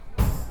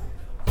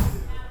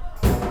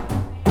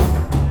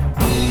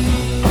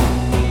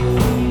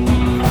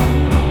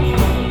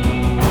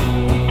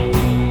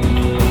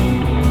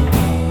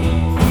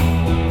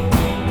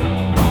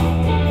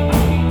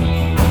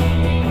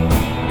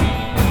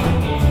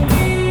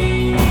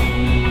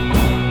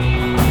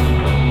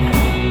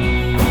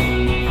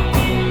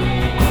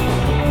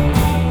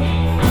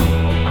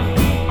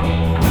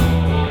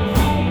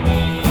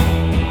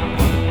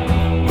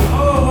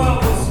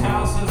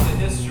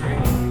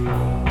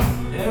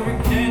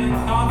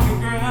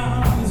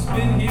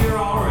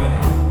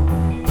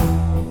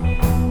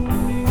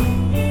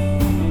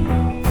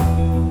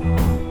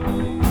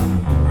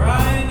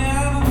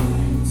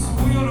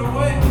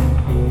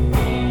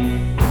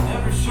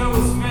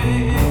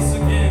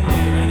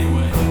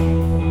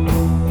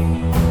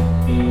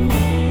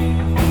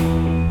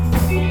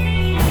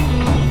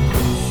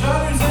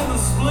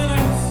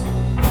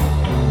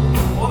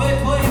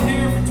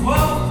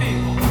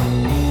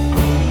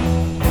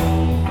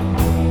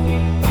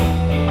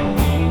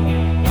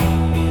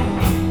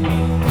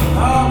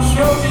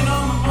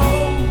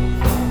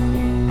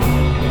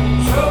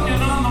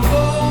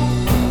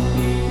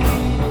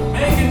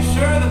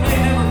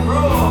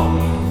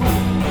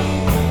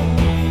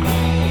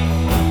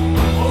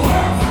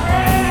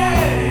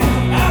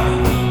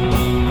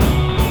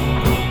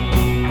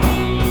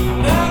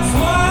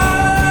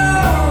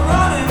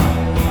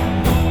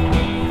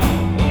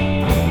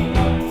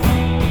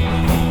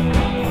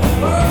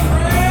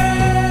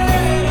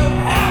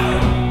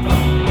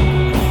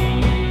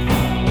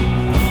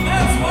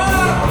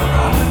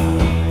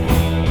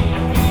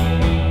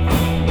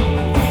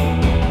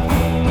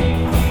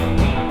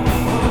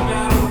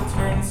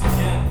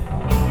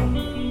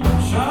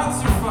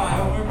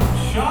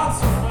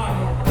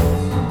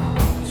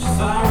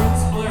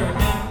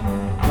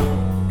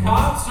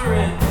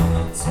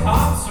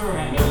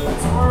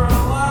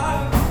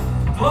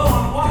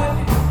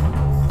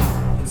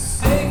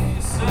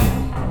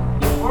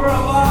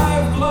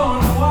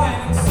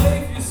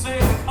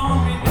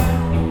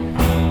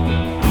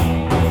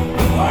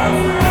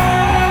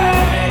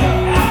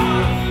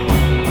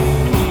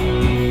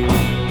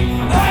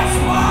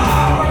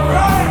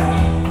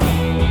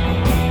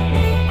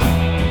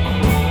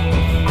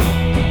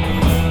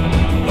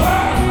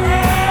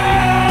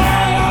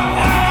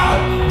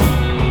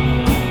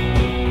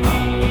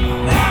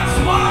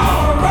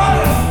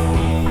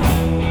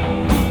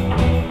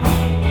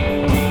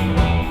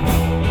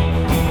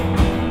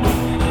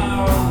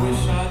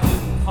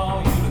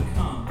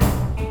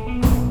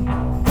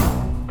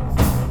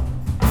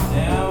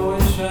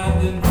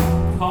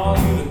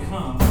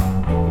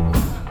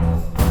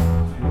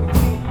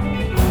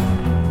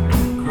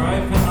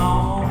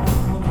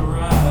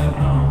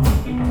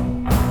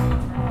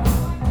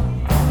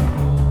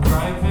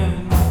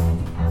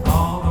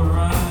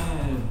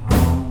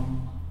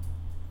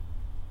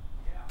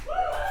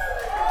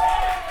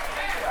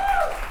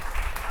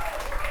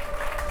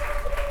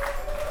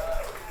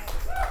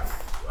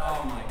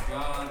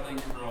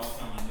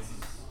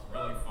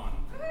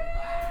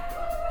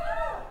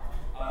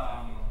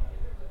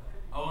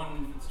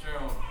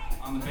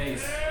on the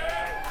bass.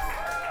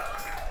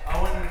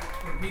 Owen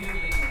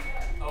repeatedly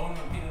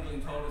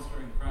told us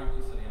during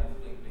practice that he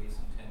hadn't played bass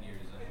in 10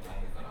 years, and I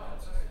think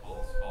that's just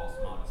false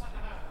modesty.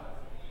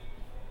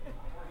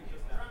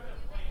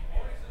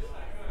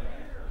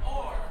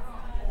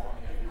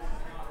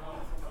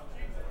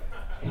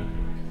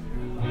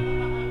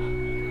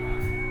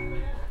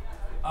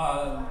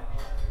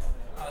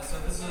 So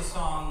this is a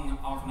song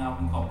off an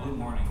album called Blue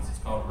Mornings. It's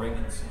called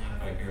Reagan Singing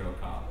by Hero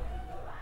Cop.